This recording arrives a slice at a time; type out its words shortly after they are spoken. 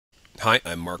Hi,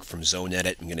 I'm Mark from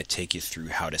ZoneEdit. I'm going to take you through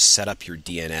how to set up your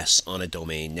DNS on a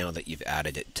domain now that you've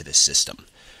added it to the system.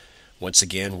 Once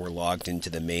again, we're logged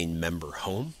into the main member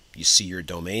home. You see your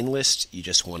domain list. You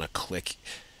just want to click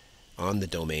on the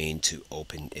domain to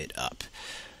open it up.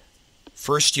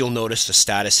 First, you'll notice a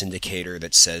status indicator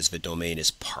that says the domain is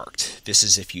parked. This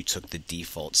is if you took the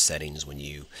default settings when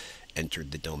you entered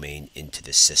the domain into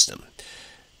the system.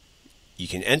 You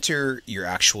can enter your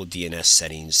actual DNS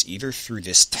settings either through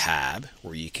this tab,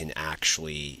 where you can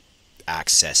actually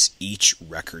access each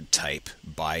record type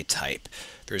by type.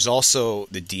 There's also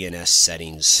the DNS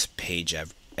settings page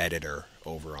editor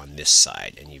over on this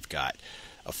side, and you've got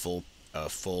a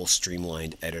full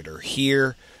streamlined editor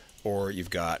here, or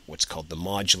you've got what's called the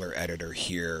modular editor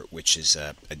here, which is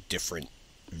a different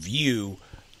view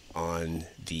on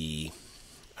the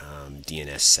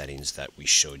DNS settings that we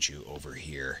showed you over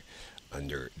here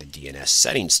under the DNS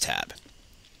settings tab.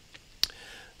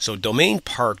 So domain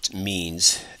parked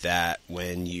means that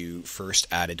when you first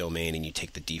add a domain and you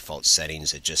take the default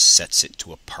settings, it just sets it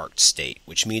to a parked state,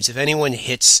 which means if anyone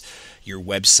hits your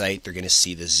website, they're going to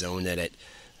see the ZoneEdit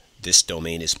 "this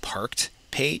domain is parked"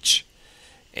 page,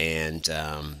 and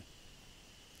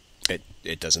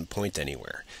it doesn't point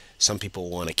anywhere. Some people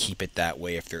want to keep it that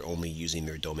way if they're only using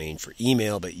their domain for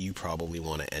email, but you probably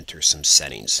want to enter some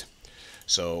settings.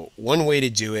 So one way to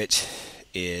do it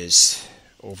is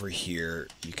over here.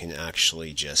 You can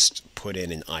actually just put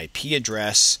in an IP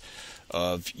address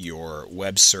of your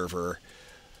web server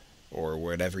or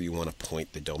whatever you want to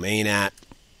point the domain at.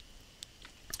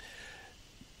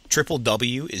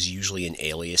 www is usually an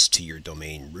alias to your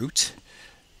domain root.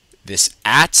 This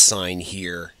 @ sign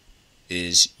here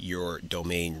is your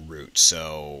domain root.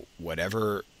 So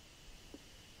whatever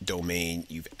domain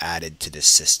you've added to the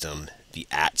system, the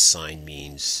 @ sign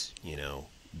means,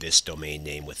 this domain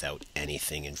name without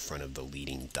anything in front of the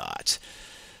leading dot.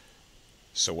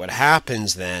 So what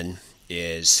happens then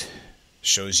is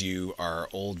shows you our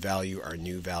old value, our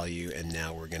new value, and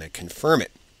now we're going to confirm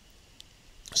it.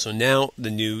 So now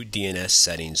the new DNS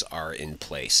settings are in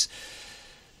place.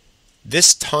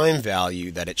 This time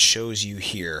value that it shows you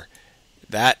here,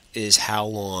 that is how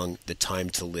long the time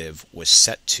to live was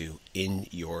set to in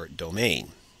your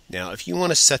domain. Now, if you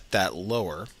want to set that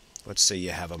lower, let's say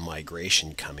you have a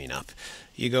migration coming up,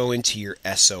 you go into your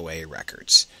SOA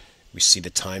records. We see the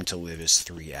time to live is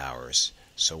 3 hours.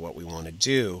 So what we want to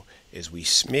do is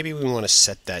maybe we want to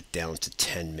set that down to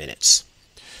 10 minutes.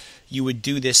 You would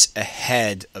do this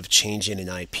ahead of changing an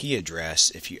IP address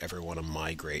if you ever want to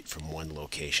migrate from one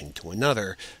location to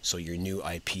another, so your new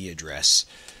IP address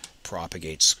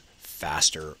propagates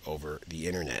faster over the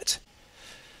internet.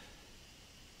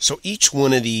 So each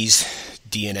one of these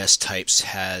DNS types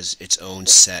has its own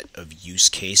set of use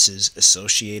cases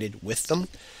associated with them.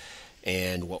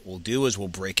 And what we'll do is we'll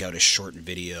break out a short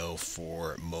video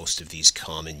for most of these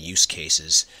common use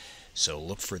cases. So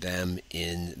look for them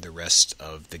in the rest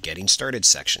of the Getting Started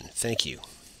section. Thank you.